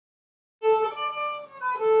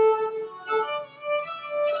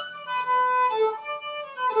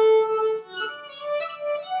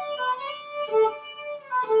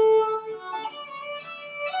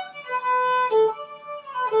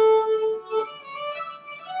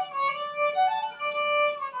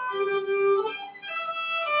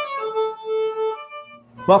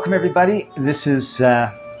Welcome, everybody. This is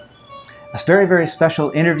a very, very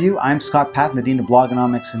special interview. I'm Scott Patton, the Dean of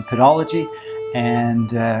Blogonomics and Pedology,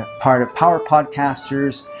 and part of Power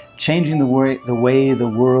Podcasters, changing the way the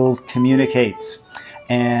world communicates.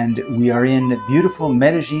 And we are in beautiful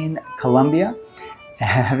Medellin, Colombia,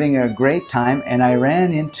 having a great time. And I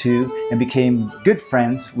ran into and became good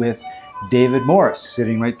friends with David Morris,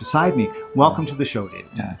 sitting right beside me. Welcome to the show, David.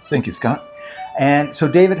 Yeah, thank you, Scott. And so,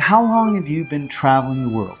 David, how long have you been traveling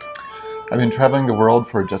the world? I've been traveling the world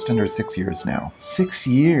for just under 6 years now. 6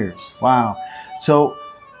 years. Wow. So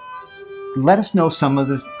let us know some of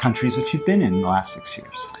the countries that you've been in the last 6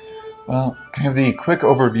 years. Well, kind of the quick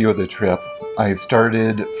overview of the trip. I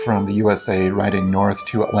started from the USA riding north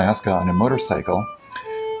to Alaska on a motorcycle,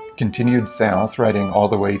 continued south riding all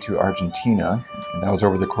the way to Argentina, and that was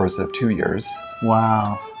over the course of 2 years.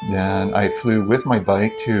 Wow. Then I flew with my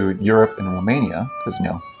bike to Europe and Romania, because,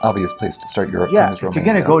 obvious place to start Europe Yeah, is if Romania.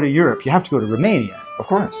 you're going to go to Europe, you have to go to Romania. Of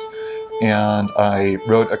course. And I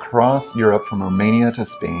rode across Europe from Romania to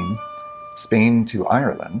Spain, Spain to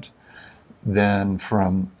Ireland. Then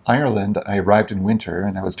from Ireland, I arrived in winter,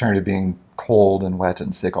 and I was tired of being cold and wet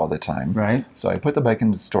and sick all the time. Right. So I put the bike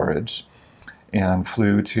into storage and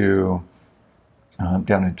flew to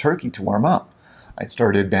down in Turkey to warm up. I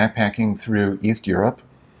started backpacking through East Europe,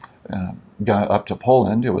 got up to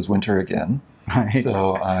Poland. It was winter again. Right.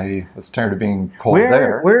 So I was tired of being cold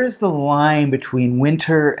there. Where is the line between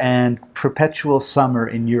winter and perpetual summer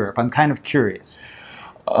in Europe? I'm kind of curious.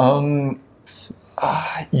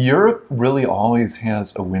 Europe really always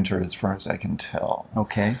has a winter as far as I can tell.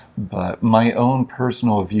 Okay. But my own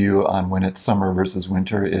personal view on when it's summer versus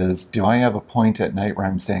winter is, do I have a point at night where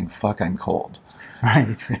I'm saying, fuck, I'm cold?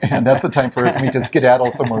 Right. And that's the time for me to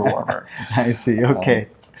skedaddle somewhere warmer. I see. Okay.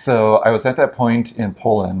 So I was at that point in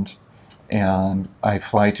Poland, and I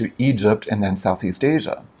fly to Egypt and then Southeast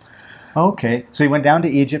Asia. Okay. So you went down to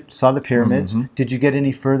Egypt, saw the pyramids. Mm-hmm. Did you get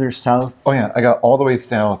any further south? Oh yeah, I got all the way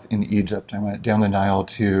south in Egypt. I went down the Nile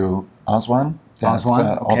to Aswan. That's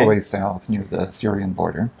Aswan, all the okay. way south near the Syrian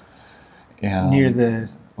border. And Near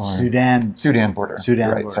the Sudan border.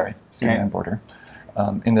 Sudan right, border. sorry. Okay. Sudan border.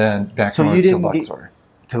 And then back So north you to didn't Luxor.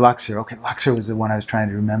 To Luxor. Okay, Luxor was the one I was trying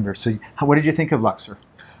to remember. So what did you think of Luxor?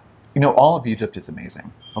 All of Egypt is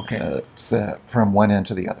amazing. Okay. It's from one end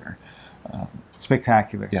to the other.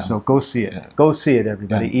 Spectacular. Yeah. So go see it. Yeah. Go see it,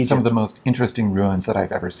 everybody. And Egypt. some of the most interesting ruins that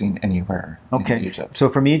I've ever seen anywhere in Egypt. So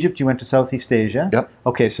from Egypt, you went to Southeast Asia. Yep.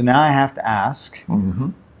 Okay, so now I have to ask,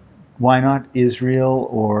 Mm-hmm. why not Israel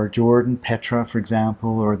or Jordan, Petra, for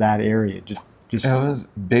example, or that area? Just. It was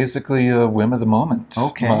basically a whim of the moment.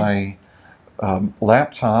 Okay. My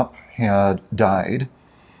laptop had died,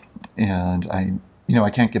 and I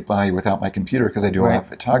can't get by without my computer because I do a lot of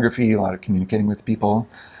photography, a lot of communicating with people.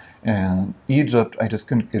 And Egypt, I just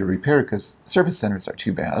couldn't get it repaired because service centers are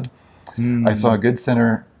too bad. I saw a good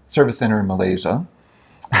service center in Malaysia,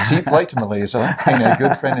 a cheap flight to Malaysia, and a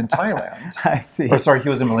good friend in Thailand. I see. Or sorry, he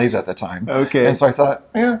was in Malaysia at the time. Okay. And so I thought,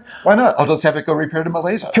 yeah, why not? I'll just have it go repair to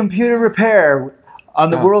Malaysia. Computer repair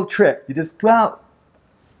on the world trip. You just,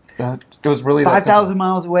 It was really 5,000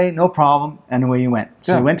 miles away, no problem, and away you went.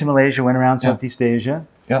 So you went to Malaysia, went around Southeast Asia.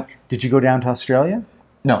 Yeah. Did you go down to Australia?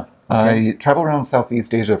 No. Okay. I traveled around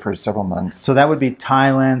Southeast Asia for several months. So that would be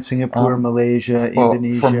Thailand, Singapore, Malaysia,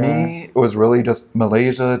 Indonesia. For me, it was really just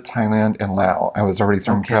Malaysia, Thailand, and Laos. I was already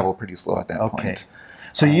starting to travel pretty slow at that point.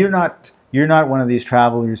 So you're not one of these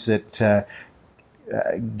travelers that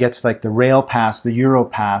gets like the rail pass, the Euro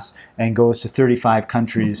pass, and goes to 35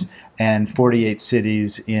 countries and 48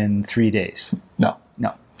 cities in 3 days. No.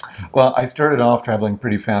 Well, I started off traveling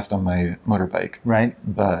pretty fast on my motorbike. Right.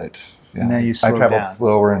 But now you I traveled down.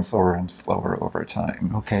 slower and slower and slower over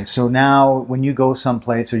time. Okay, so now when you go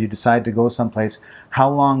someplace or you decide to go someplace, how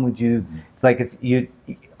long would you, like if you,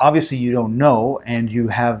 obviously you don't know and you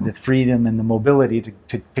have the freedom and the mobility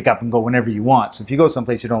to pick up and go whenever you want. So if you go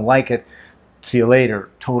someplace you don't like it, see you later,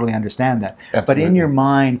 totally understand that. Absolutely. But in your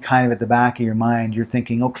mind, kind of at the back of your mind, you're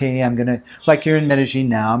thinking, okay, I'm going to, like you're in Medellin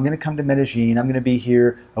now, I'm going to come to Medellin, I'm going to be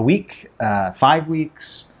here a week, 5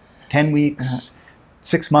 weeks, 10 weeks,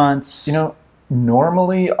 6 months.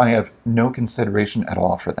 Normally I have no consideration at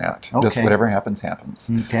all for that. Okay. Just whatever happens,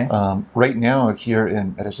 happens. Okay. Right now here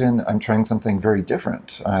in Medellin, I'm trying something very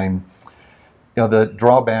different. The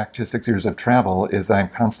drawback to 6 years of travel is that I'm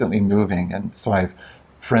constantly moving, and so I've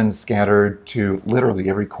friends scattered to literally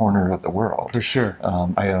every corner of the world. For sure.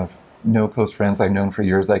 I have no close friends I've known for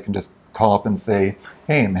years. I can just call up and say,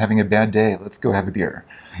 hey, I'm having a bad day. Let's go have a beer.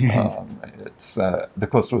 It's the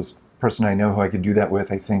closest person I know who I could do that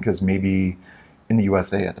with, I think, is maybe in the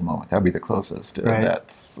USA at the moment. That would be the closest. Right.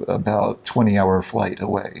 That's about 20-hour flight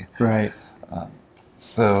away. Right.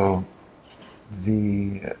 So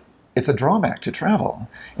it's a drawback to travel.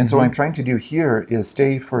 And so what I'm trying to do here is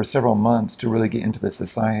stay for several months to really get into the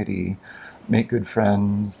society, make good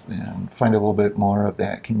friends, and find a little bit more of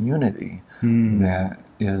that community that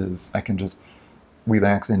is I can just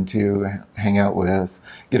relax into, hang out with,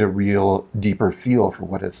 get a real deeper feel for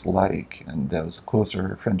what it's like, and those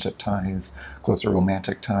closer friendship ties, closer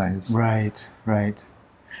romantic ties. Right.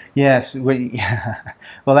 Yes.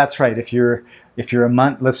 Well, that's right. If you're a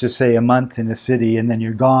month, let's just say a month in a city, and then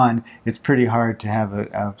you're gone, it's pretty hard to have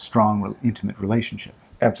a strong, intimate relationship.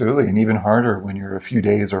 Absolutely, and even harder when you're a few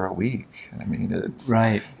days or a week. I mean,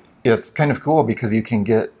 it's kind of cool because you can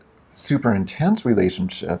get super intense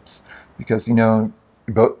relationships because you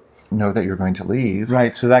both know that you're going to leave.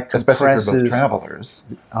 Right, so that compresses... Especially for both travelers.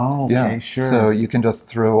 Oh, okay, yeah. Sure. So you can just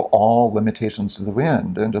throw all limitations to the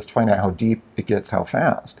wind and just find out how deep it gets, how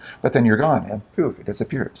fast. But then you're gone, and poof, it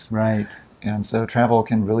disappears. Right. And so travel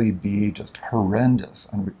can really be just horrendous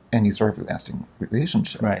on any sort of lasting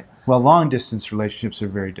relationship. Right. Well, long-distance relationships are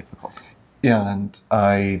very difficult. Yeah, and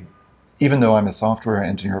even though I'm a software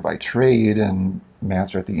engineer by trade and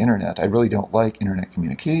master at the internet, I really don't like internet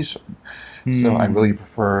communication. So I really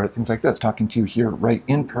prefer things like this, talking to you here right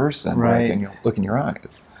in person, right, and look in your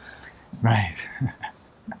eyes. Right.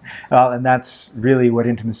 Well, and that's really what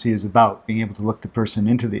intimacy is about, being able to look the person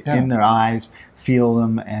in their eyes, feel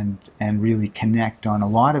them, and really connect on a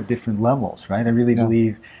lot of different levels, right? I really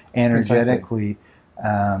believe energetically.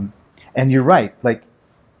 And you're right. Like,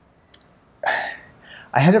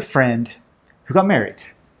 I had a friend who got married.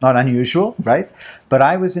 Not unusual, right? But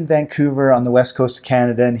I was in Vancouver on the west coast of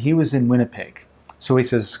Canada, and he was in Winnipeg. So he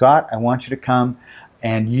says, Scott, I want you to come,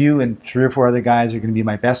 and you and 3 or 4 other guys are going to be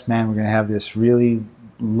my best man. We're going to have this really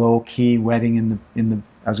low-key wedding in the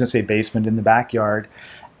I was going to say basement, in the backyard.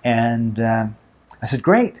 And I said,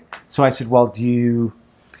 great. So I said, well, do you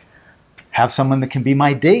have someone that can be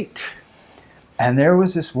my date? And there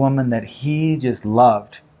was this woman that he just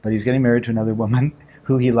loved, but he's getting married to another woman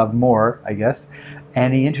who he loved more, I guess.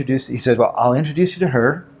 And he said, well, I'll introduce you to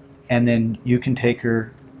her, and then you can take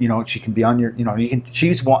her, she can be on your,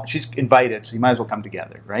 she's invited, so you might as well come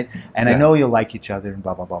together, right? And I know you'll like each other, and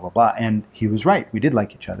blah, blah, blah, blah, blah. And he was right. We did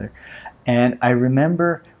like each other. And I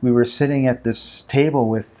remember we were sitting at this table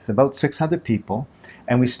with about 6 other people,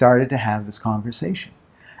 and we started to have this conversation.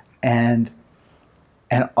 And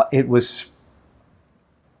it was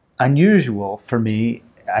unusual for me,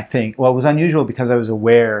 I think. Well, it was unusual because I was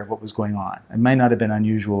aware of what was going on. It might not have been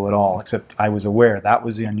unusual at all, except I was aware. That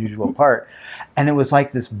was the unusual part. And it was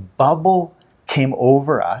like this bubble came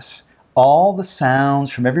over us. All the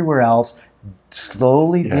sounds from everywhere else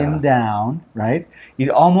slowly dimmed down, right?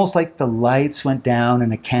 Almost like the lights went down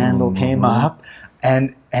and a candle came up.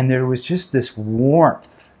 And there was just this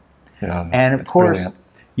warmth. Yeah, and of course,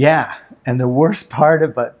 brilliant. And the worst part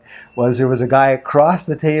of it was there was a guy across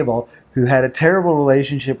the table who had a terrible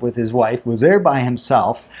relationship with his wife, was there by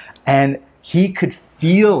himself, and he could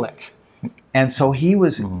feel it. And so he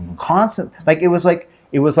was constant, it was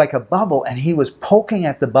like a bubble, and he was poking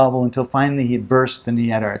at the bubble until finally he burst and he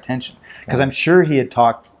had our attention. Because I'm sure he had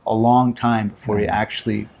talked a long time before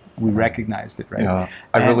we recognized it, right? Yeah,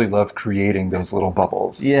 I really love creating those little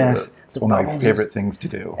bubbles. Yes. It's one of my favorite things to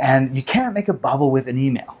do. And you can't make a bubble with an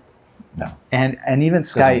email. No. And even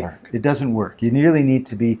Skype, it doesn't work. You really need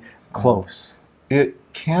to be close. It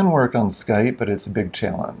can work on Skype, but it's a big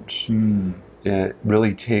challenge. It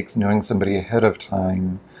really takes knowing somebody ahead of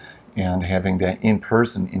time and having that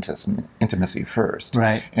in-person intimacy first.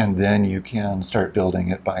 Right. And then you can start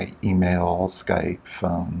building it by email, Skype,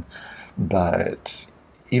 phone. But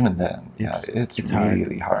even then, it's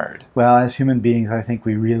really hard. Well, as human beings, I think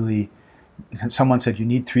someone said you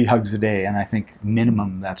need 3 hugs a day, and I think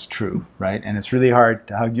minimum that's true, right? And it's really hard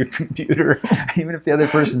to hug your computer, even if the other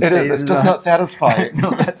person's face is it's just not satisfying.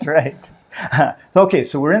 No, that's right. Okay,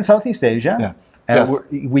 so we're in Southeast Asia. Yeah. Yes.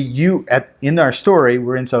 In our story,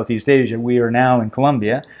 we're in Southeast Asia. We are now in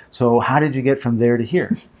Colombia. So how did you get from there to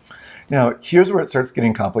here? Now, here's where it starts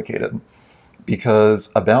getting complicated.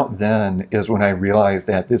 Because about then is when I realized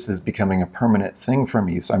that this is becoming a permanent thing for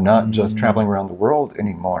me. So I'm not just traveling around the world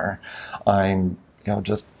anymore. I'm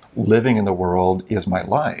just living in the world is my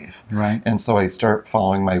life. Right. And so I start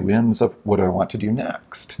following my whims of what do I want to do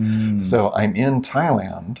next. So I'm in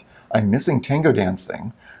Thailand. I'm missing tango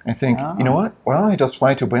dancing. I think, you know what? Why don't I just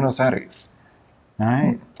fly to Buenos Aires? All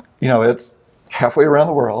right. It's halfway around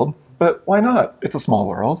the world, but why not? It's a small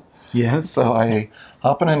world. Yes. So I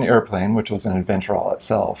hop on an airplane, which was an adventure all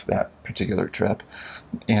itself, that particular trip,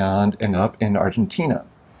 and end up in Argentina.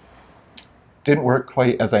 Didn't work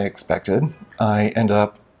quite as I expected. I end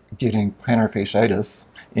up getting plantar fasciitis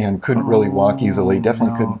and couldn't really walk easily,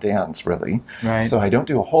 definitely couldn't dance really. Right. So I don't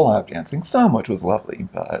do a whole lot of dancing, some, which was lovely,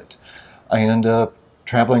 but I end up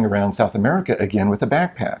traveling around South America again with a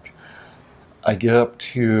backpack. I get up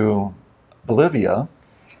to Bolivia,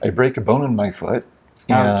 I break a bone in my foot,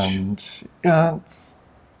 Ouch. and yeah, it's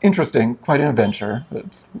interesting, quite an adventure.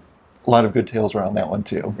 It's a lot of good tales around that one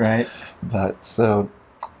too. Right. But so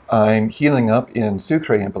I'm healing up in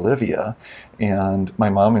Sucre in Bolivia, and my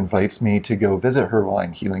mom invites me to go visit her while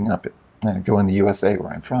I'm healing up, go in the USA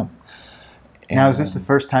where I'm from. Now, is this the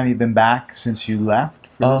first time you've been back since you left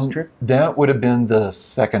for this trip? That would have been the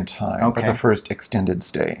second time, Okay. but the first extended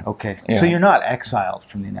stay. Okay. Yeah. So you're not exiled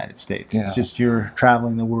from the United States. Yeah. It's just you're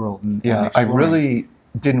traveling the world and Yeah, I exploring. really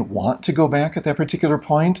didn't want to go back at that particular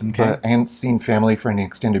point, Okay. but I hadn't seen family for any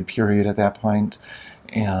extended period at that point,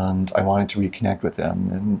 and I wanted to reconnect with them.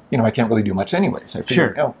 And, you know, I can't really do much anyway, so I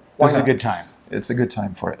figured, Sure. oh, why This is a not? good time. It's a good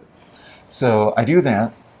time for it. So I do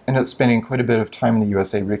that, end up spending quite a bit of time in the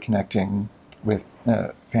USA reconnecting with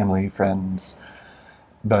family, friends,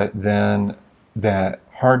 but then that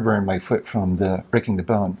hardware in my foot from the breaking the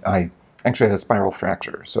bone, I actually had a spiral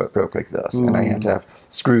fracture, so it broke like this, and I had to have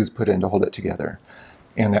screws put in to hold it together.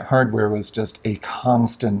 And that hardware was just a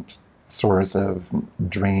constant source of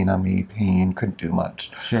drain on me, pain, couldn't do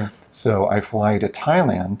much. Sure. So I fly to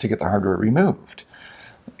Thailand to get the hardware removed.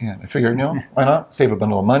 And I figured, why not? Save a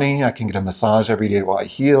bundle of money. I can get a massage every day while I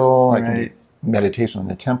heal. I can do Right. meditation in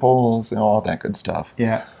the temples and all that good stuff.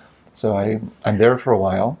 Yeah. So I'm there for a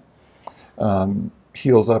while.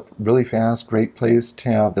 Heals up really fast. Great place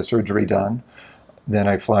to have the surgery done. Then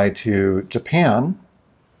I fly to Japan,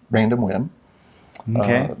 random whim.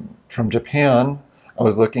 Okay. From Japan, I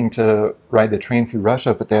was looking to ride the train through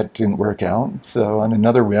Russia, but that didn't work out. So on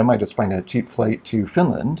another whim, I just find a cheap flight to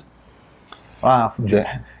Finland. Wow. From The-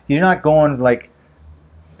 Japan. You're not going like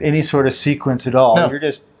any sort of sequence at all. No. You're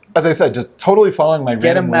just As I said, just totally following my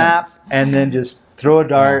get a random map whims. and then just throw a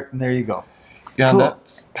dart and there you go. Yeah, Cool.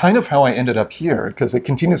 that's kind of how I ended up here, because it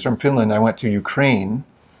continues from Finland. I went to Ukraine,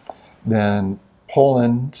 then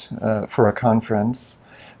Poland for a conference,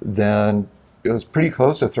 then it was pretty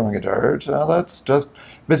close to throwing a dart. Let's just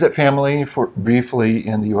visit family for briefly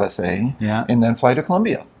in the USA, Yeah. and then fly to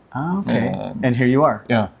Colombia. Ah, okay. Um, And here you are.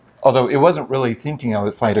 Yeah, although it wasn't really thinking I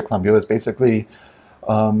would fly to Colombia. It was basically,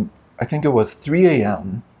 I think it was 3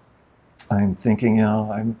 a.m. I'm thinking,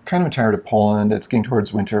 I'm kind of tired of Poland. It's getting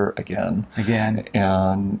towards winter again. Again.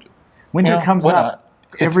 And Winter Yeah, comes why up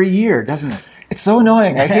not? every year, doesn't it? it's so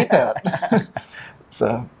annoying. I hate that.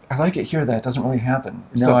 So I like it here that it doesn't really happen.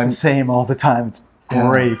 No, So it's I'm, the same all the time. It's Yeah.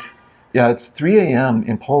 great. yeah, it's 3 a.m.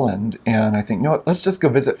 in Poland, and I think, you know what, let's just go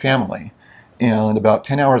visit family. And about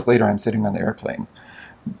 10 hours later, I'm sitting on the airplane.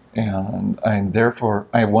 And I'm there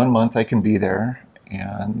I have 1 month I can be there.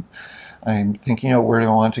 And I'm thinking, where do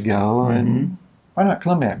I want to go? And why not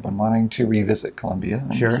Colombia? I've been wanting to revisit Colombia,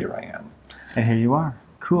 and Sure. here I am. And here you are.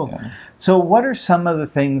 Cool. Yeah. So, what are some of the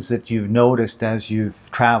things that you've noticed as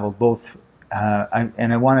you've traveled? Both,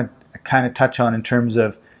 and I want to kind of touch on in terms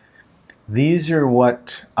of these are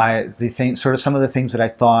sort of some of the things that I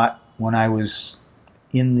thought when I was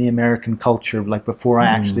in the American culture, like before I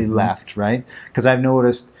actually left, right? Because I've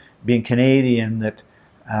noticed, being Canadian, that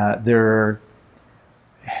there are,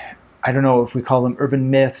 I don't know if we call them urban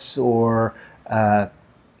myths or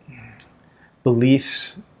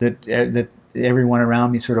beliefs that everyone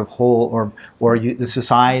around me sort of hold, or the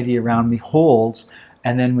society around me holds,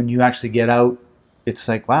 and then when you actually get out, it's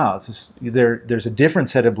like, wow, there's a different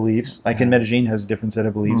set of beliefs. Like in Medellin has a different set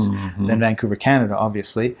of beliefs than Vancouver, Canada,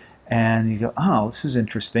 obviously, and you go, oh, this is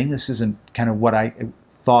interesting. This isn't kind of what I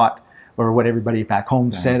thought or what everybody back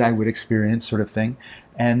home said I would experience, sort of thing.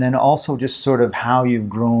 And then also just sort of how you've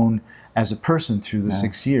grown as a person through the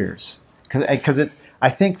 6 years. Because it's, I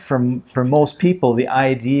think for most people, the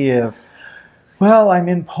idea of, well, I'm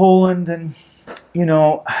in Poland and,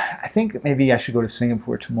 I think maybe I should go to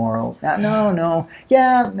Singapore tomorrow. No,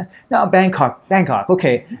 Bangkok,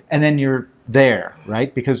 okay. And then you're there,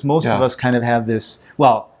 right? Because most of us kind of have this,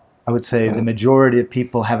 well, I would say the majority of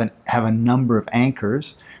people have a number of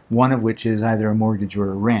anchors, one of which is either a mortgage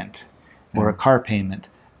or a rent or a car payment,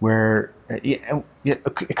 where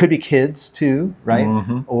it could be kids too, right?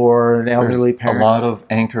 Or an elderly There's parent. a lot of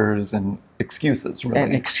anchors and excuses, really.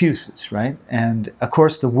 And excuses, right? And of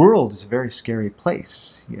course, the world is a very scary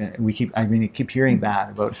place. You keep hearing that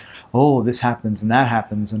about, oh, this happens and that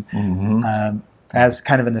happens, and as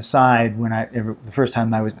kind of an aside, the first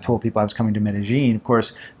time I was told people I was coming to Medellin, of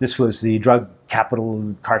course, this was the drug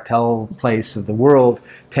capital, cartel place of the world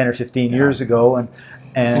 10 or 15 years ago. And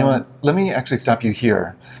you know what? Let me actually stop you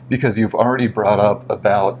here, because you've already brought up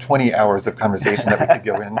about 20 hours of conversation that we could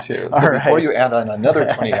go into. So before you add on another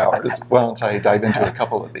 20 hours, why don't I dive into a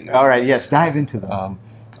couple of these? All right, yes, dive into them.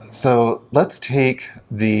 So let's take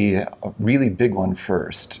the really big one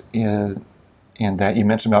first, in that you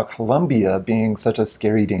mentioned about Colombia being such a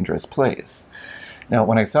scary, dangerous place. Now,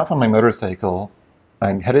 when I stop on my motorcycle,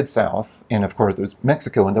 I'm headed south, and of course there's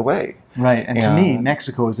Mexico in the way. Right, and to me,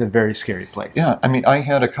 Mexico is a very scary place. Yeah, I mean, I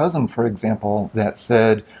had a cousin, for example, that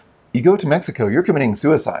said, you go to Mexico, you're committing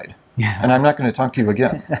suicide, and I'm not going to talk to you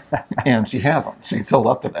again. And she hasn't. She's held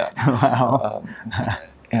up to that. Wow.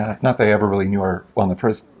 Not that I ever really knew her well in the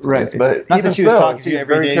first place, but not even that she was talking to you she's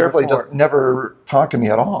every very day carefully before. just never talked to me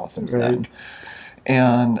at all since then.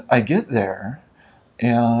 And I get there,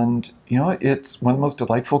 and it's one of the most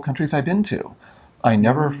delightful countries I've been to. I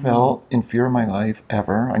never felt in fear in my life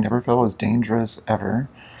ever. I never felt it was dangerous ever.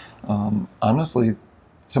 Honestly,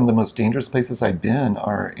 some of the most dangerous places I've been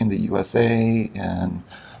are in the USA and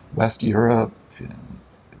West Europe.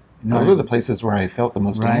 Those are the places where I felt the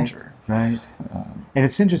most danger. Right. And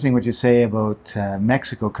it's interesting what you say about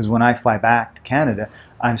Mexico, because when I fly back to Canada,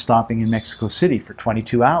 I'm stopping in Mexico City for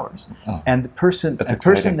 22 hours. Oh, and the person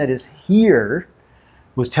exciting. that is here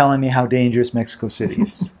was telling me how dangerous Mexico City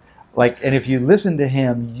is. And if you listen to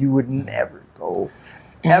him, you would never go,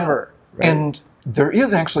 ever. Right? And there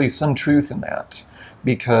is actually some truth in that,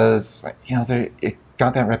 because it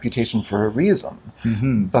got that reputation for a reason.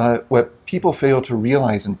 Mm-hmm. But what people fail to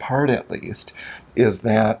realize, in part at least, is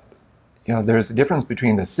that there's a difference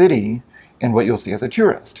between the city and what you'll see as a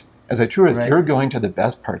tourist. As a tourist, you're going to the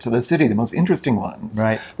best parts of the city, the most interesting ones,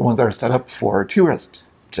 the ones that are set up for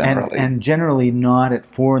tourists. Generally. And generally not at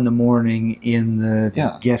 4 a.m. in the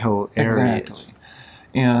ghetto areas.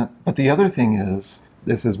 Exactly. But the other thing is,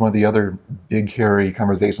 this is one of the other big, hairy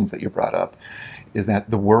conversations that you brought up, is that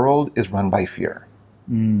the world is run by fear.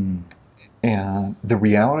 Mm. And the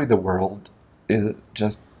reality of the world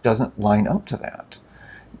just doesn't line up to that.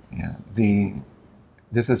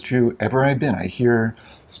 This is true everywhere I've been. I hear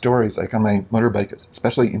stories, like on my motorbike, it's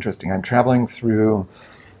especially interesting. I'm traveling through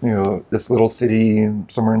this little city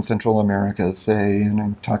somewhere in Central America, say, and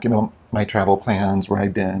I'm talking about my travel plans, where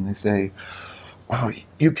I've been. They say, wow,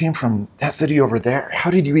 you came from that city over there.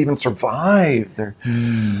 How did you even survive there?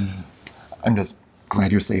 I'm just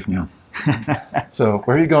glad you're safe now. So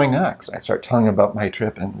where are you going next? I start telling them about my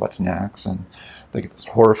trip and what's next, and they get this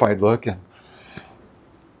horrified look, and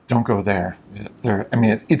don't go there.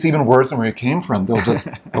 It's even worse than where you came from.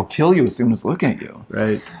 They'll kill you as soon as look at you.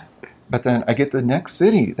 Right. But then I get to the next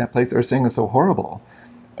city, that place they're saying is so horrible.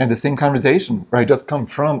 And the same conversation where I just come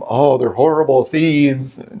from, they're horrible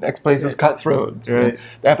thieves. Next place is cutthroats. Right.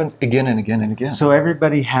 That happens again and again and again. So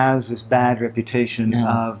everybody has this bad reputation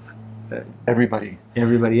of everybody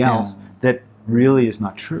else that really is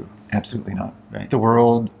not true. Absolutely not. Right. The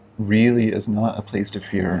world really is not a place to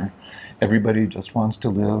fear. Everybody just wants to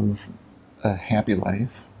live a happy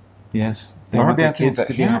life. Yes. There are bad things that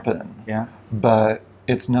happen. Yeah. But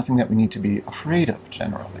it's nothing that we need to be afraid of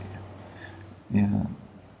generally.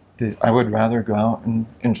 I would rather go out and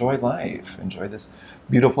enjoy life, enjoy this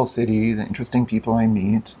beautiful city, the interesting people I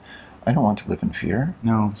meet. I don't want to live in fear.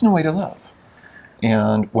 No. It's no way to live.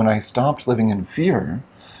 And when I stopped living in fear,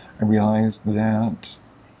 I realized that,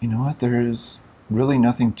 there's really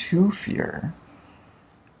nothing to fear.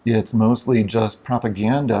 It's mostly just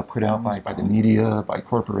propaganda put out by the media, by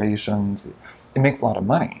corporations. It makes a lot of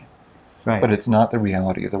money. Right. But it's not the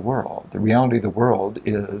reality of the world. The reality of the world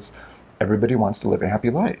is everybody wants to live a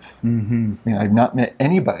happy life. Mm-hmm. I've not met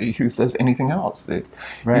anybody who says anything else. You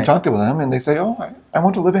talk to them and they say, I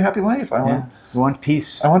want to live a happy life. I want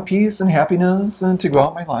peace. I want peace and happiness, and to go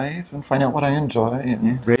out my life and find out what I enjoy.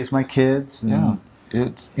 And, raise my kids. And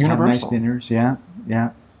it's universal. Have nice dinners.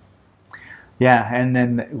 Yeah, and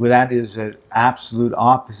then that is an absolute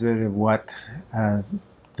opposite of what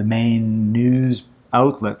the main news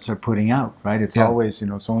outlets are putting out, right? It's always,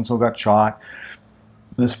 so-and-so got shot,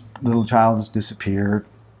 this little child has disappeared,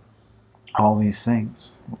 all these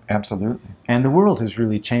things. Absolutely. And the world has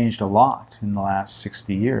really changed a lot in the last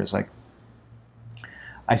 60 years. Like,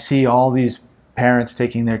 I see all these parents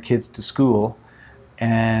taking their kids to school,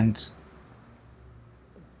 and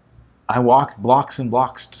I walked blocks and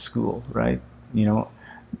blocks to school, right?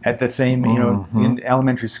 At the same, in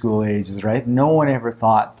elementary school ages, right? No one ever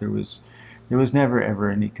thought there was never ever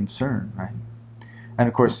any concern, right? And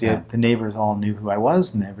of course, Yeah. the neighbors all knew who I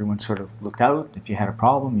was, and everyone sort of looked out. If you had a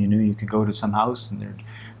problem, you knew you could go to some house, and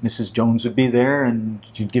Mrs. Jones would be there, and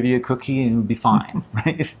she'd give you a cookie, and it would be fine,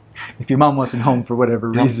 right? If your mom wasn't home for whatever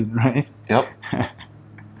reason, right? Yep.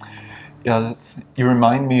 Yeah, you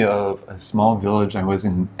remind me of a small village I was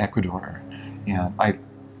in Ecuador, and I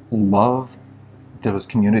love those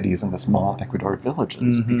communities in the small Ecuador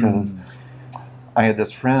villages because I had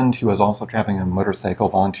this friend who was also traveling on a motorcycle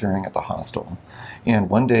volunteering at the hostel. And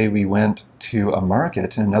one day we went to a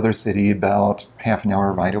market in another city about half an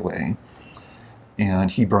hour ride away.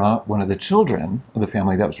 And he brought one of the children of the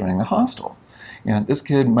family that was running the hostel. And this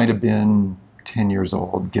kid might have been 10 years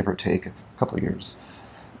old, give or take a couple of years.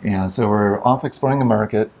 And so we're off exploring the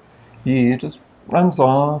market. He just runs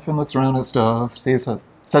off and looks around at stuff, says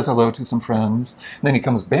hello to some friends. And then he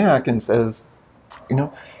comes back and says, you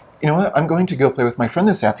know what, I'm going to go play with my friend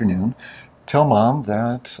this afternoon. Tell Mom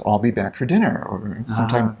that I'll be back for dinner or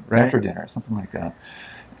sometime after dinner, something like that.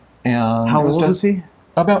 And how old is he?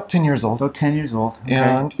 About 10 years old. About 10 years old. Okay.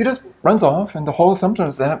 And he just runs off, and the whole assumption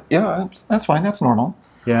is that, that's fine, that's normal.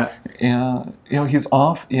 Yeah. And, he's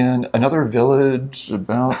off in another village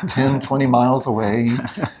about 10, 20 miles away.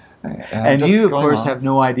 And you, of course, have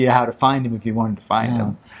no idea how to find him if you wanted to find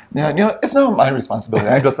him. Yeah, it's not my responsibility.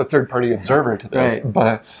 I'm just a third-party observer to this. Right.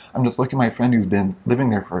 But I'm just looking at my friend who's been living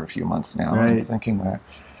there for a few months now and thinking, wow,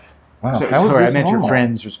 how is this normal? I meant your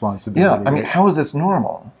friend's responsibility. Yeah, I mean, how is this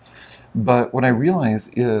normal? But what I realize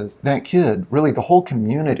is that kid, really the whole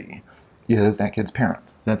community, is that kid's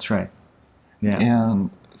parents. That's right. Yeah. And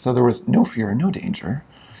so there was no fear, no danger.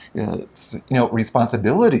 It's,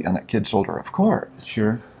 responsibility on that kid's shoulder, of course.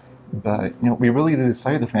 Sure. But, we really lose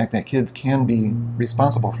sight of the fact that kids can be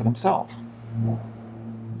responsible for themselves.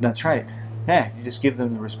 That's right. Yeah, you just give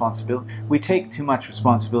them the responsibility. We take too much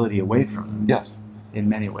responsibility away from them. Yes. In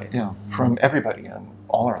many ways. Yeah, from everybody in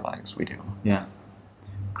all our lives we do. Yeah.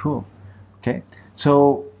 Cool. Okay.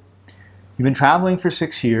 So you've been traveling for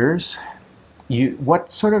 6 years.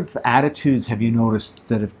 What sort of attitudes have you noticed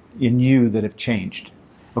that have changed?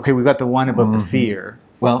 Okay, we've got the one about the fear.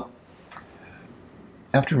 Well,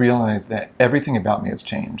 I have to realize that everything about me has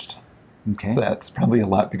changed. Okay. So that's probably a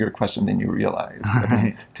lot bigger question than you realize. I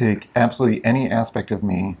mean, take absolutely any aspect of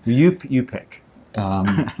me. You pick.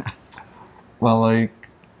 Well,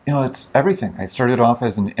 it's everything. I started off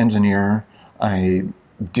as an engineer. I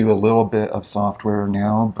do a little bit of software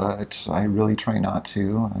now, but I really try not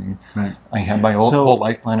to. I had my whole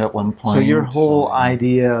life planned at one point. So your whole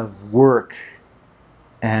idea of work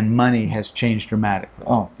and money has changed dramatically.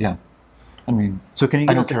 Oh, yeah. I mean, so can you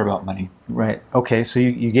I don't care about money. Right. Okay, so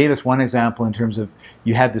you gave us one example in terms of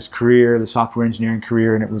you had this career, the software engineering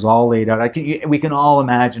career, and it was all laid out. We can all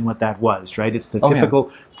imagine what that was, right? It's the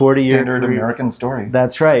typical 40-year standard career. American story.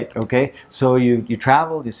 That's right. Okay, so you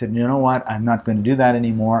traveled. You said, you know what? I'm not going to do that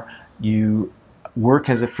anymore. You work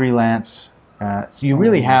as a freelance. So you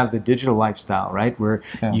really have the digital lifestyle, right? Where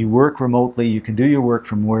you work remotely. You can do your work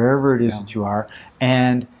from wherever it is that you are,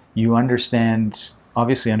 and you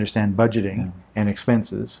obviously understand budgeting and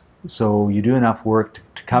expenses. So you do enough work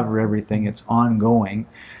to cover everything. It's ongoing.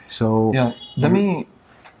 So let me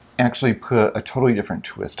actually put a totally different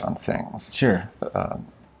twist on things. Sure.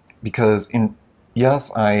 Because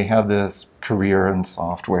yes, I have this career in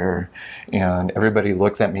software, and everybody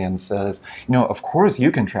looks at me and says, of course you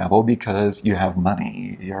can travel because you have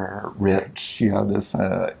money, you're rich, you have this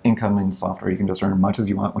income in software, you can just earn as much as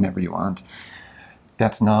you want whenever you want.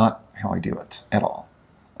 That's not how I do it at all.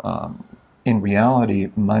 In reality,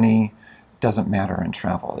 money doesn't matter in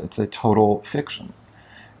travel. It's a total fiction.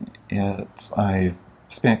 I've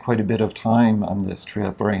spent quite a bit of time on this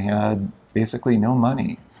trip where I had basically no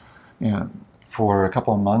money. And for a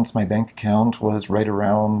couple of months, my bank account was right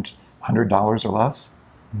around $100 or less.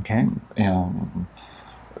 Okay. And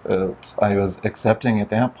I was accepting at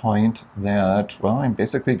that point that, I'm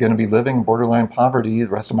basically going to be living borderline poverty the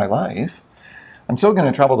rest of my life. I'm still going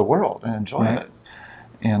to travel the world and enjoy it.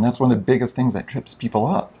 And that's one of the biggest things that trips people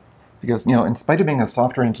up. Because, in spite of being a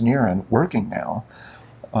software engineer and working now,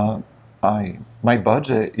 my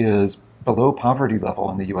budget is below poverty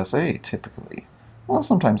level in the USA typically. Well,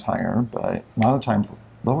 sometimes higher, but a lot of times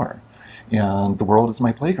lower. And the world is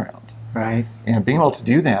my playground. Right. And being able to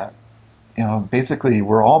do that, basically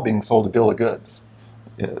we're all being sold a bill of goods.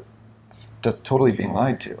 It's just totally being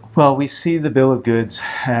lied to. Well, we see the bill of goods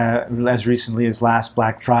as recently as last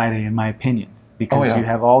Black Friday, in my opinion. Because you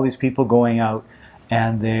have all these people going out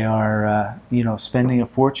and they are, spending a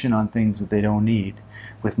fortune on things that they don't need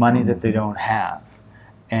with money that they don't have.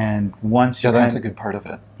 And once that's a good part of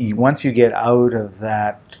it. Once you get out of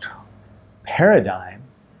that paradigm,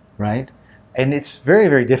 right, and it's very,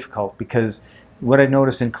 very difficult because what I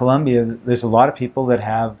noticed in Colombia, there's a lot of people that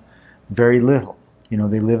have very little. You know,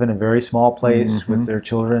 they live in a very small place with their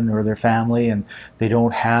children or their family, and they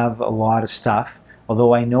don't have a lot of stuff.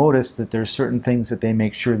 Although I noticed that there's certain things that they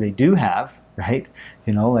make sure they do have, right?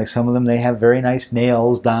 You know, like some of them, they have very nice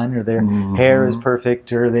nails done, or their hair is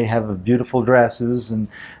perfect, or they have beautiful dresses, and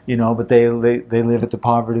you know, but they live at the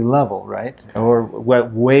poverty level, right? Or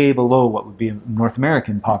way below what would be North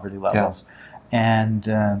American poverty levels, and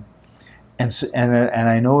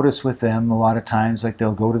I notice with them a lot of times, like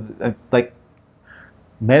they'll go to like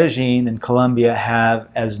Medellin and Colombia have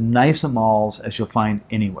as nice a malls as you'll find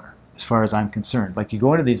anywhere, as far as I'm concerned. Like you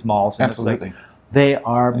go into these malls, and Absolutely. it's like they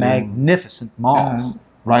are magnificent malls.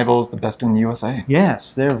 Rivals the best in the USA.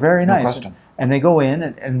 Yes, they're very No nice. question. And they go in,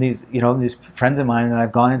 and these, you know, these friends of mine that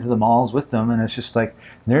I've gone into the malls with them, and it's just like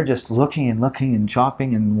they're just looking and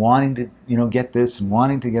shopping and wanting to, you know, get this and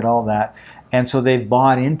wanting to get all that. And so they've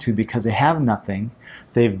bought into, because they have nothing,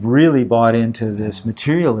 they've really bought into this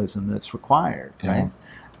materialism that's required, right?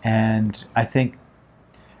 And I think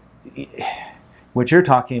what you're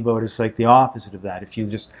talking about is like the opposite of that. If you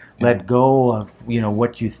just let go of, you know,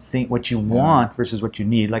 what you think, what you want versus what you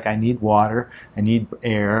need. Like I need water, I need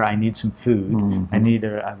air, I need some food, I need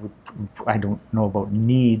I don't know about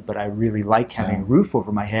need, but I really like having a roof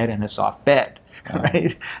over my head and a soft bed.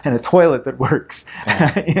 Right, and a toilet that works.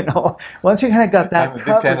 You know, once you kind of got that. I'm a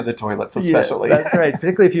big fan of the toilets, especially. Yeah, that's right.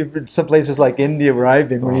 Particularly if you've been some places like India where I've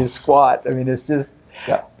been, where you squat. I mean, it's just.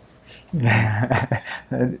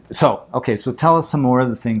 So tell us some more of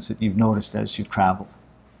the things that you've noticed as you've traveled,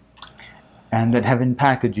 and that have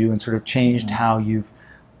impacted you and sort of changed how you've.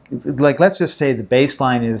 Like, let's just say the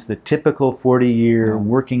baseline is the typical 40-year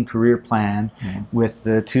working career plan with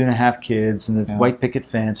the 2.5 kids and the white picket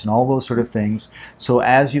fence and all those sort of things. So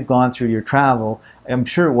as you've gone through your travel, I'm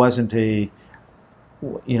sure it wasn't you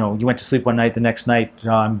went to sleep one night, the next night,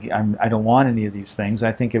 I don't want any of these things.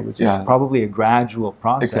 I think it was probably a gradual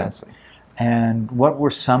process. Exactly. And what were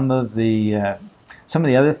some of the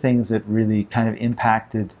other things that really kind of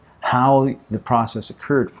impacted how the process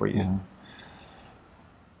occurred for you?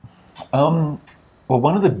 Well,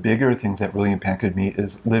 one of the bigger things that really impacted me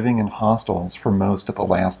is living in hostels for most of the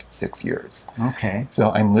last 6 years. Okay. So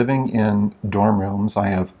I'm living in dorm rooms. I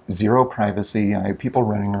have zero privacy. I have people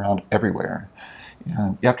running around everywhere.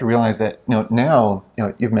 And you have to realize that, now,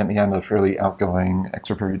 you've met me, I'm a fairly outgoing,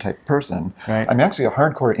 extroverted type person. Right. I'm actually a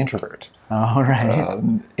hardcore introvert. All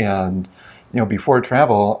right. And before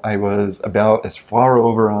travel, I was about as far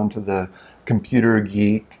over onto the computer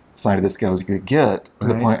geek side of the scale as you could get, to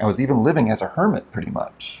the point I was even living as a hermit pretty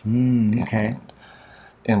much. Okay.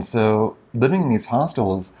 And so living in these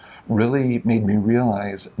hostels really made me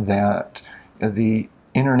realize that the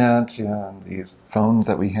internet and these phones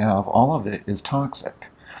that we have, all of it is toxic.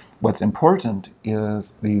 What's important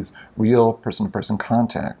is these real person-to-person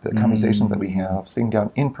contact, the conversations that we have, sitting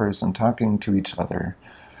down in person, talking to each other.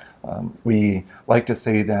 We like to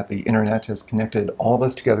say that the internet has connected all of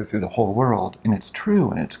us together through the whole world, and it's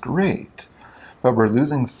true and it's great. But we're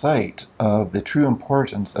losing sight of the true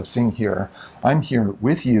importance of saying here, I'm here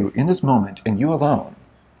with you in this moment and you alone.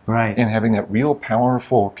 Right. And having that real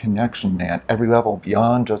powerful connection at every level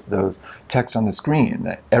beyond just those text on the screen,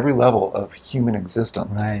 at every level of human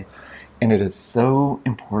existence. Right. And it is so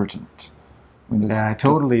important. I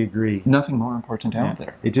totally agree. Nothing more important out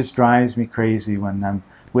there. It just drives me crazy when I'm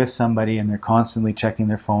with somebody and they're constantly checking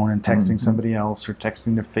their phone and texting somebody else or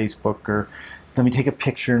texting their Facebook, or let me take a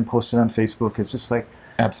picture and post it on Facebook. It's just like,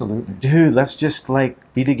 absolutely, dude, let's just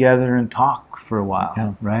like be together and talk for a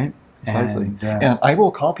while, right? Precisely. And I will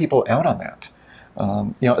call people out on that.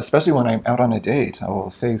 Especially when I'm out on a date, I will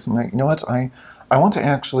say something like, you know what, I want to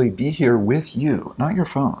actually be here with you, not your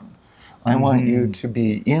phone. I want you to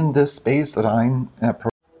be in this space that I'm at.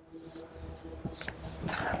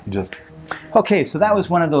 Okay, so that was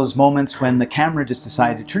one of those moments when the camera just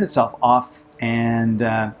decided to turn itself off, and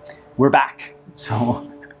we're back.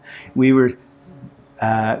 So we were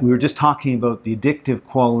just talking about the addictive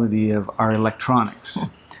quality of our electronics,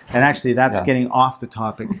 and actually that's getting off the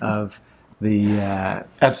topic of the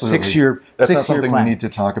six-year That's plan. not something we need to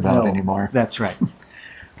talk about anymore. That's right.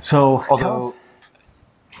 So although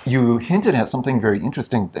you hinted at something very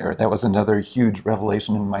interesting there, that was another huge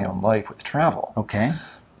revelation in my own life with travel. Okay.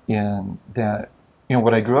 In that,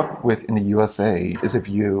 what I grew up with in the USA is a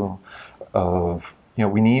view of,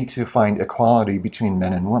 we need to find equality between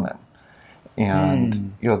men and women.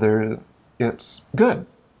 And, it's good.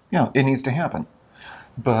 It needs to happen.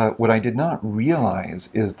 But what I did not realize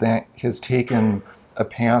is that has taken a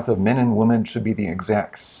path of men and women should be the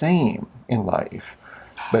exact same in life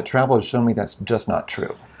But travel has shown me that's just not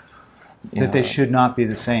true. That they should not be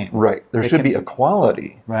the same. Right. There should be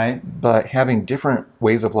equality. Right. But having different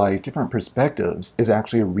ways of life, different perspectives is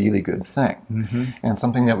actually a really good thing. Mm-hmm. And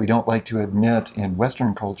something that we don't like to admit in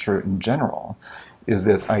Western culture in general is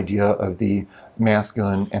this idea of the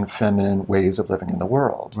masculine and feminine ways of living in the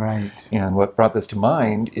world. Right. And what brought this to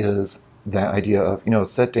mind is that idea of,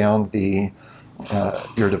 set down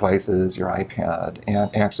your devices, your iPad,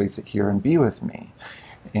 and actually sit here and be with me.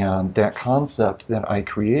 And that concept that I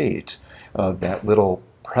create of that little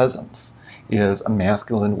presence is a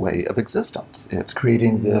masculine way of existence. It's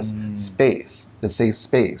creating this space, the safe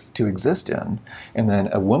space to exist in, and then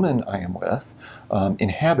a woman I am with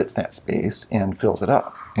inhabits that space and fills it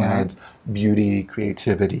up. Right. Adds beauty,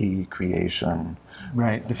 creativity, creation.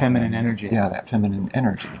 Right, the feminine energy. Yeah, that feminine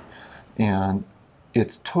energy. And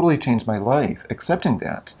it's totally changed my life, accepting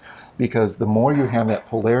that. Because the more you have that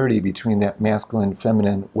polarity between that masculine,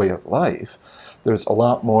 feminine way of life, there's a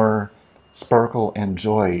lot more sparkle and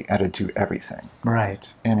joy added to everything.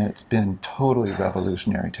 Right. And it's been totally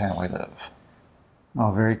revolutionary to how I live.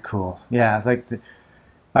 Oh, very cool. Yeah,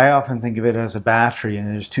 I often think of it as a battery, and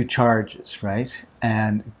there's two charges, right?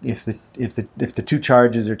 And if the two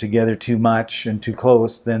charges are together too much and too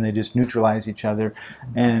close, then they just neutralize each other,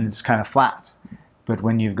 and it's kind of flat. But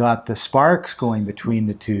when you've got the sparks going between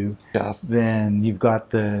the two, Yes. then you've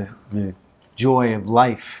got the joy of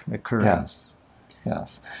life occurring. Yes.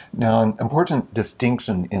 Yes. Now, an important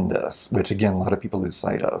distinction in this, which again a lot of people lose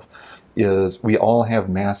sight of, is we all have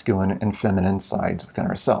masculine and feminine sides within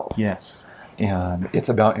ourselves. Yes. And it's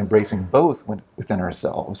about embracing both within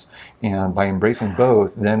ourselves. And by embracing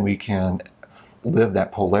both, then we can live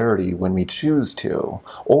that polarity when we choose to,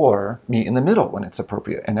 or meet in the middle when it's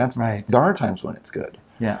appropriate. And Right. There are times when it's good.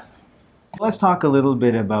 Yeah. Let's talk a little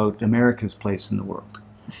bit about America's place in the world.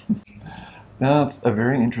 That's a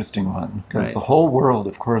very interesting one, because Right. the whole world,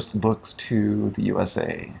 of course, looks to the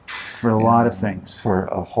USA. For a lot of things. For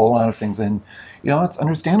a whole lot of things. And, it's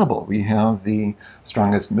understandable. We have the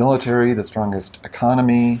strongest military, the strongest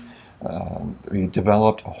economy. We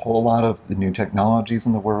developed a whole lot of the new technologies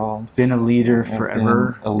in the world. Been a leader Have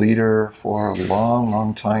forever. been a leader for a long,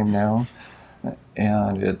 long time now.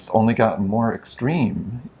 And it's only gotten more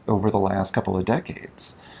extreme over the last couple of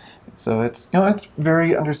decades. So it's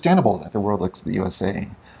very understandable that the world looks to the USA.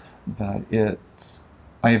 But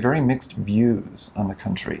I have very mixed views on the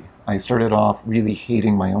country. I started off really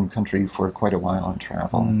hating my own country for quite a while on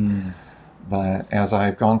travel. But as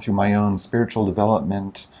I've gone through my own spiritual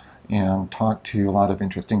development and talked to a lot of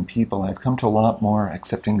interesting people, I've come to a lot more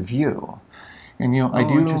accepting view. And I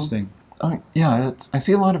do. Interesting. I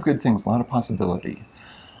see a lot of good things, a lot of possibility.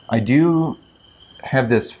 I do have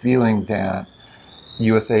this feeling that the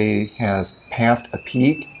USA has passed a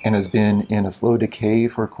peak and has been in a slow decay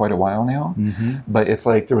for quite a while now. Mm-hmm. But it's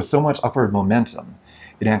like there was so much upward momentum.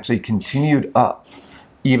 It actually continued up,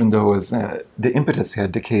 even though the impetus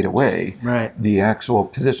had decayed away. Right. The actual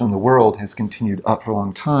position in the world has continued up for a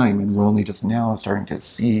long time, and we're only just now starting to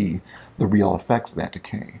see the real effects of that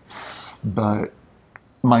decay. But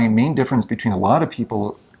my main difference between a lot of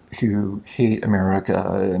people who hate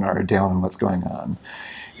America and are down on what's going on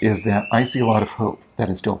is that I see a lot of hope that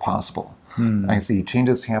is still possible. I see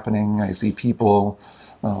changes happening. I see people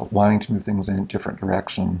wanting to move things in a different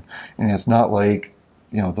direction. And it's not like,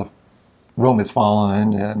 the Rome has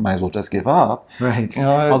fallen and might as well just give up. Right.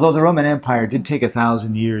 Although the Roman Empire did take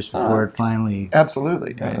 1,000 years before it finally...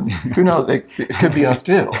 Absolutely. Right. And who knows? It could be us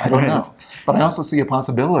too. I don't know. But I also see a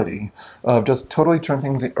possibility of just totally turn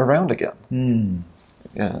things around again.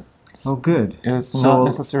 Yeah. Oh, good. It's not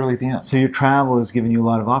necessarily the end. So your travel has given you a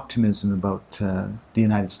lot of optimism about the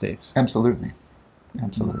United States. Absolutely.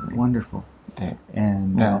 Absolutely. Wonderful. Yeah.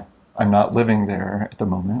 And now, I'm not living there at the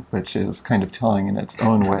moment, which is kind of telling in its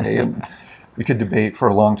own way. And we could debate for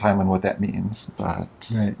a long time on what that means. But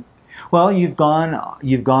right. Well, you've gone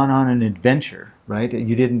on an adventure, right?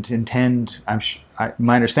 You didn't intend.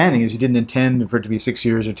 My understanding is you didn't intend for it to be 6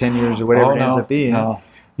 years or 10 years or whatever it ends up being. No,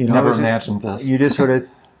 never imagined this. You just sort of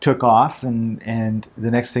took off, and the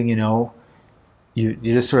next thing you know, you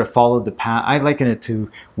just sort of followed the path. I liken it to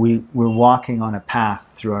we're walking on a path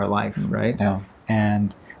through our life, right? Yeah.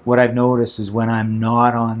 And what I've noticed is when I'm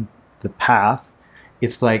not on the path,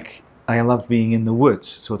 it's like I love being in the woods.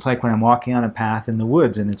 So it's like when I'm walking on a path in the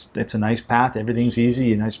woods, and it's a nice path. Everything's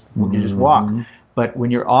easy, and you just walk. But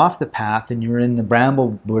when you're off the path and you're in the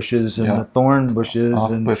bramble bushes and the thorn bushes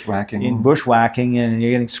off and bushwhacking, and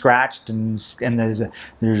you're getting scratched and there's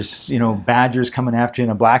badgers coming after you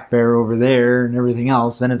and a black bear over there and everything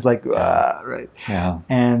else, then it's like right. Yeah.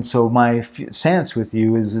 And so my sense with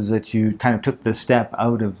you is that you kind of took the step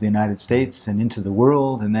out of the United States and into the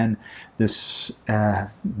world, and then this the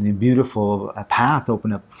beautiful path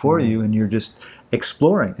opened up for you, and you're just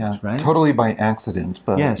exploring it, right? Totally by accident,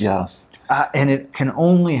 but yes. And it can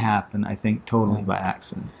only happen, I think, totally by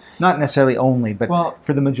accident. Not necessarily only, but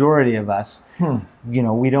for the majority of us,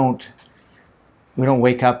 we don't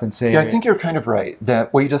wake up and say... Yeah, I think you're kind of right.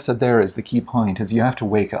 That what you just said there is the key point, is you have to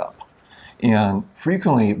wake up. And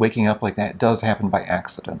frequently, waking up like that does happen by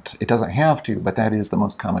accident. It doesn't have to, but that is the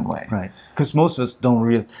most common way. Right. Because most of us don't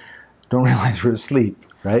realize we're asleep,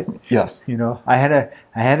 right? Yes. I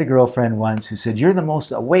had a girlfriend once who said, "You're the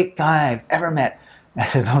most awake guy I've ever met." I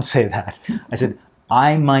said, "Don't say that." I said,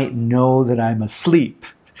 "I might know that I'm asleep,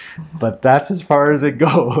 but that's as far as it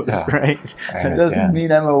goes, right? That doesn't mean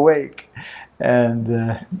I'm awake."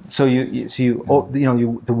 And so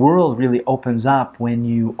the world really opens up when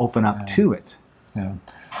you open up to it. Yeah.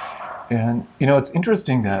 And it's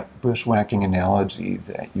interesting, that bushwhacking analogy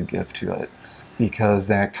that you give to it, because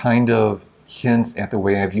that kind of hints at the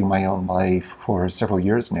way I view my own life for several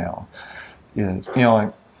years now. Is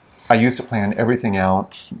I used to plan everything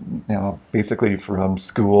out, basically from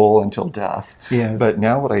school until death. Yes. But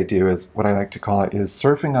now what I do is, what I like to call it, is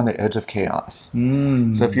surfing on the edge of chaos.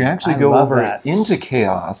 So if you actually go over into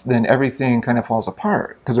chaos, then everything kind of falls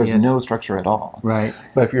apart, because there's no structure at all. Right.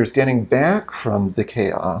 But if you're standing back from the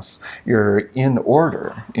chaos, you're in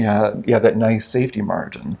order, you have that nice safety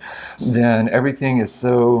margin, then everything is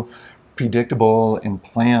so predictable and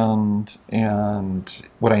planned, and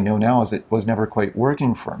what I know now is it was never quite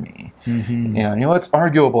working for me. And it's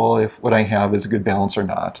arguable if what I have is a good balance or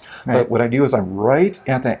not. Right. But what I do is I'm right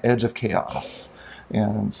at the edge of chaos,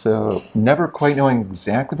 and so never quite knowing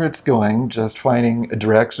exactly where it's going, just finding a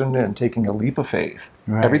direction and taking a leap of faith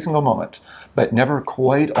every single moment, but never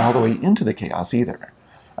quite all the way into the chaos either.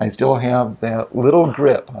 I still have that little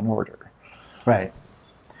grip on order. Right.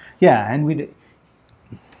 Yeah, and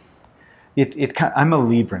I'm a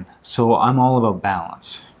Libran, so I'm all about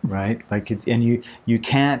balance, right? And you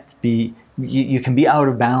can't be, you can be out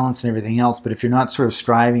of balance and everything else, but if you're not sort of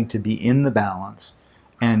striving to be in the balance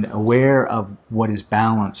and aware of what is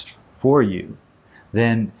balanced for you,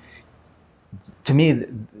 then to me,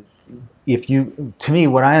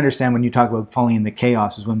 what I understand when you talk about falling in the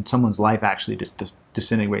chaos is when someone's life actually just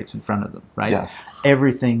disintegrates in front of them, right? Yes.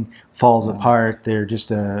 Everything falls apart. They're just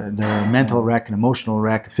they're a mental wreck, an emotional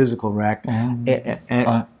wreck, a physical wreck.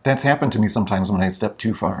 That's happened to me sometimes when I step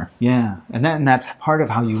too far. Yeah, and that's part of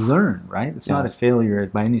how you learn, right? It's not a failure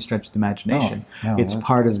by any stretch of the imagination. No, it's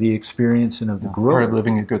part of the experience and of the growth. Part of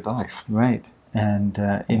living a good life. Right. And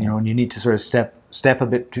and you need to sort of step a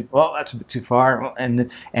bit too. Oh, that's a bit too far. And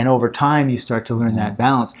over time, you start to learn that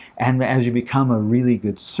balance. And as you become a really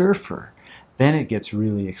good surfer, then it gets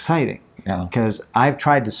really exciting. Yeah. Because I've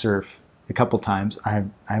tried to surf a couple times.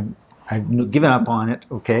 I've given up on it.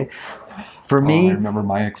 Okay. For me, I remember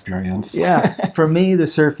my experience. For me, the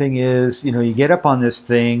surfing is, you get up on this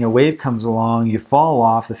thing, a wave comes along, you fall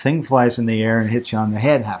off, the thing flies in the air and hits you on the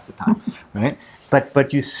head half the time, right?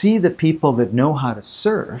 But you see the people that know how to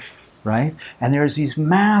surf, right? And there's these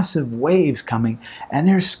massive waves coming, and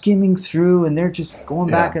they're skimming through, and they're just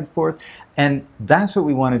going back and forth. And that's what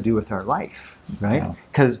we want to do with our life, right?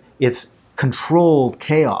 Because it's controlled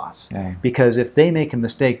chaos. Yeah. Because if they make a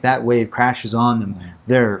mistake, that wave crashes on them,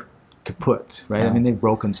 they're kaput, right? I mean, they've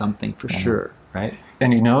broken something for sure, right?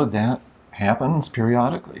 And that happens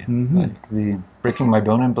periodically. Like the breaking my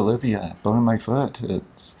bone in Bolivia, bone in my foot.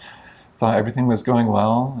 Thought everything was going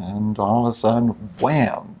well, and all of a sudden,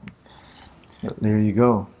 wham! There you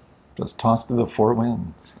go. Just tossed to the four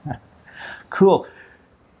winds. Cool.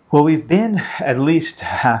 Well, we've been at least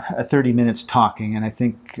 30 minutes talking, and I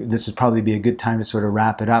think this would probably be a good time to sort of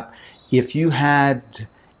wrap it up. If you had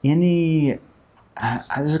any,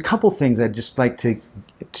 there's a couple things I'd just like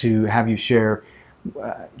to have you share,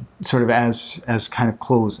 sort of as kind of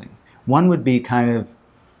closing. One would be kind of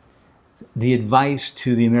the advice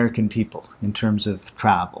to the American people in terms of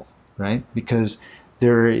travel, right? Because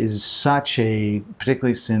there is such a,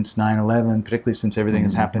 particularly since 9/11, particularly since everything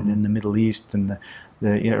that's happened in the Middle East and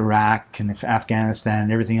the Iraq and Afghanistan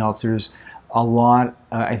and everything else, there's a lot,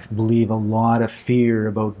 I believe, a lot of fear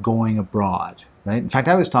about going abroad, right? In fact,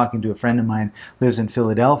 I was talking to a friend of mine who lives in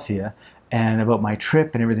Philadelphia, and about my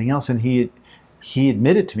trip and everything else, and he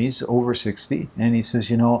admitted to me, he's over 60, and he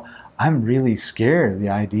says, I'm really scared of the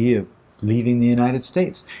idea of leaving the United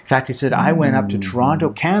States. In fact, he said, I went up to Toronto,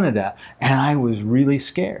 Canada, and I was really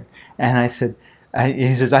scared. And I said,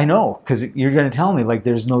 he says, I know, because you're going to tell me, like,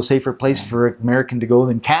 there's no safer place for an American to go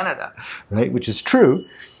than Canada, right? Which is true.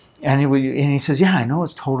 And he says, yeah, I know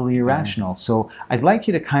it's totally irrational. So I'd like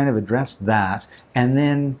you to kind of address that, and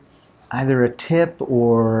then either a tip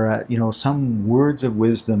or some words of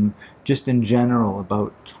wisdom, just in general,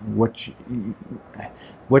 about what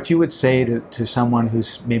you would say to someone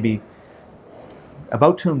who's maybe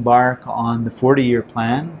about to embark on the 40-year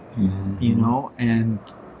plan, and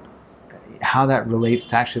how that relates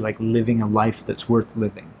to actually like living a life that's worth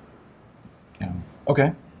living. Yeah.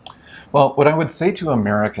 Okay. Well, what I would say to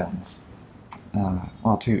Americans,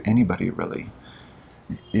 to anybody really,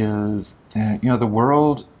 is that the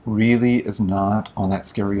world really is not all that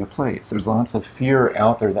scary a place. There's lots of fear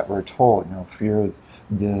out there that we're told. Fear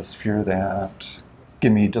this, fear that.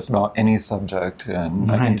 Give me just about any subject,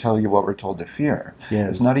 and I can tell you what we're told to fear. Yes.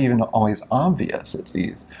 It's not even always obvious. It's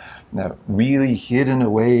these really hidden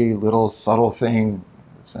away little subtle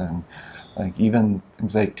things, and like even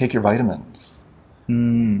things like take your vitamins.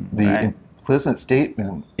 The implicit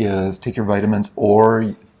statement is take your vitamins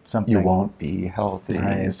or you won't be healthy.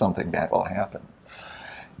 Right. Something bad will happen.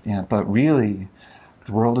 Yeah, but really,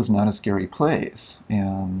 the world is not a scary place,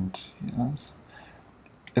 and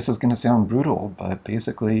this is going to sound brutal, but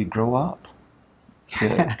basically, grow up.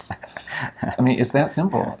 It's that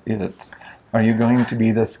simple. Are you going to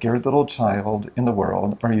be the scared little child in the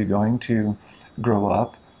world? Are you going to grow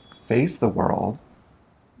up, face the world,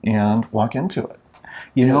 and walk into it?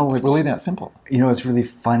 It's really that simple. What's really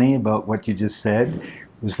funny about what you just said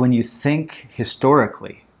was when you think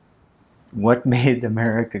historically, what made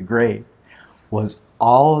America great was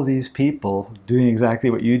all of these people doing exactly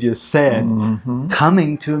what you just said,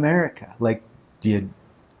 coming to America. Like,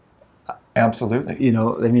 absolutely.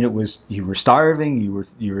 It was, you were starving,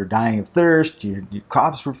 you were dying of thirst, your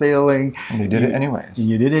crops were failing. And you did it anyways. And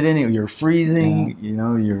you did it anyway. You're freezing,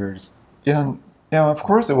 you're... Yeah. Now, of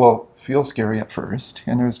course, it will feel scary at first,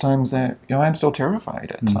 and there's times that I'm still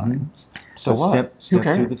terrified at times. So what? Step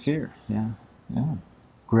through the fear. Yeah.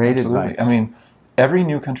 Great Absolutely. advice. Every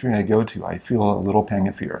new country I go to, I feel a little pang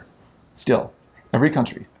of fear. Still, every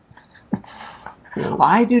country.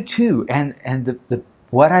 I do too, and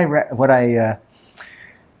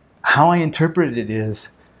how I interpret it is,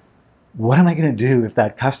 what am I going to do if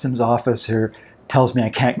that customs officer tells me I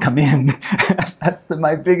can't come in? That's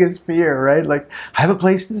my biggest fear, right? Like, I have a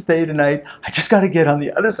place to stay tonight. I just got to get on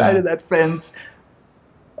the other side of that fence,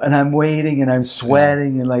 and I'm waiting and I'm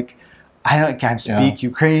sweating and like, I can't speak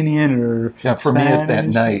Ukrainian or for Spanish. Me, it's that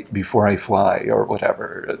night before I fly or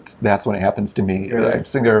whatever. That's when it happens to me. Right. I'm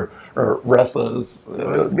sitting there restless.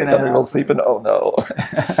 Everyone's sleeping. Oh no.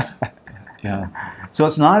 Yeah. So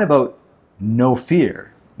it's not about no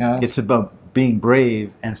fear. Yeah, it's about being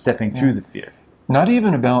brave and stepping through the fear. Not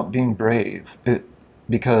even about being brave,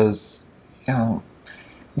 because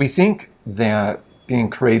we think that being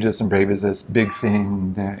courageous and brave is this big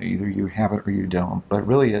thing that either you have it or you don't. But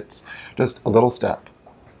really, it's just a little step.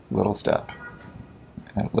 Right.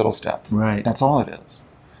 That's all it is.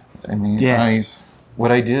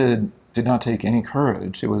 What I did not take any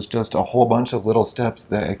courage. It was just a whole bunch of little steps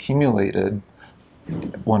that accumulated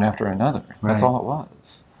one after another. That's all it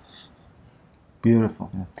was. Beautiful.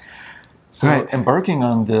 Yeah. So embarking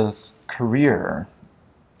on this career,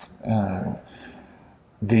 the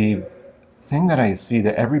thing that I see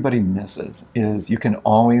that everybody misses is you can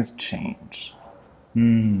always change.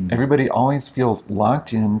 Everybody always feels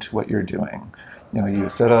locked into what you're doing.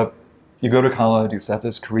 You go to college, you set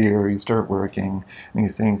this career, you start working, and you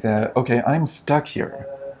think that, okay, I'm stuck here.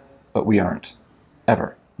 But we aren't,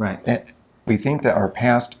 ever. Right. And we think that our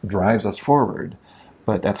past drives us forward,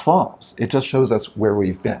 but that's false. It just shows us where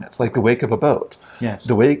we've been. It's like the wake of a boat. Yes.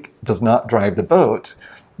 The wake does not drive the boat.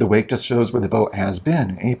 The wake just shows where the boat has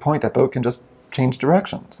been. At any point, that boat can just change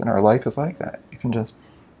directions, and our life is like that. You can just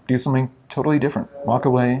do something totally different. Walk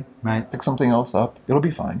away, pick something else up. It'll be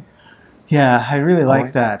fine. Yeah, I really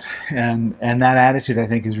like that. And that attitude, I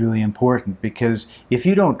think, is really important, because if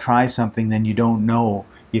you don't try something, then you don't know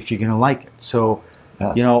if you're going to like it. So,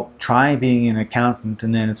 try being an accountant,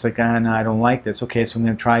 and then it's like, no, I don't like this. Okay, so I'm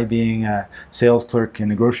going to try being a sales clerk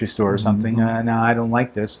in a grocery store or something. No, I don't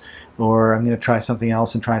like this. Or I'm going to try something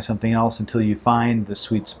else until you find the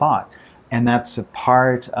sweet spot. And that's a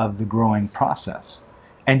part of the growing process.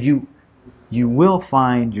 And you will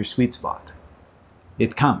find your sweet spot.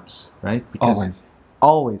 It comes, right? Because Always.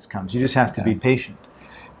 Always comes. You just have to be patient.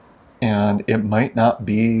 and it might not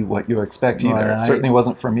be what you expect either. Well, It certainly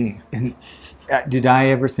wasn't for me. Did I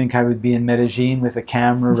ever think I would be in Medellin with a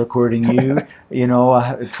camera recording you?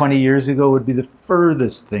 20 years ago would be the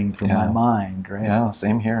furthest thing from my mind, right? Yeah,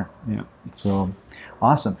 same here. Yeah. So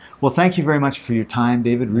awesome. Well, thank you very much for your time,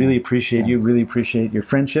 David. Really appreciate you. Really appreciate your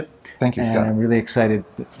friendship. Thank you, Scott. And I'm really excited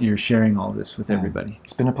that you're sharing all this with everybody.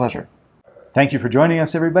 It's been a pleasure. Thank you for joining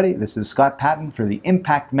us, everybody. This is Scott Patton for the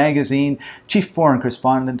Impact Magazine, Chief Foreign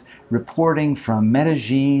Correspondent, reporting from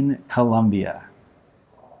Medellin, Colombia.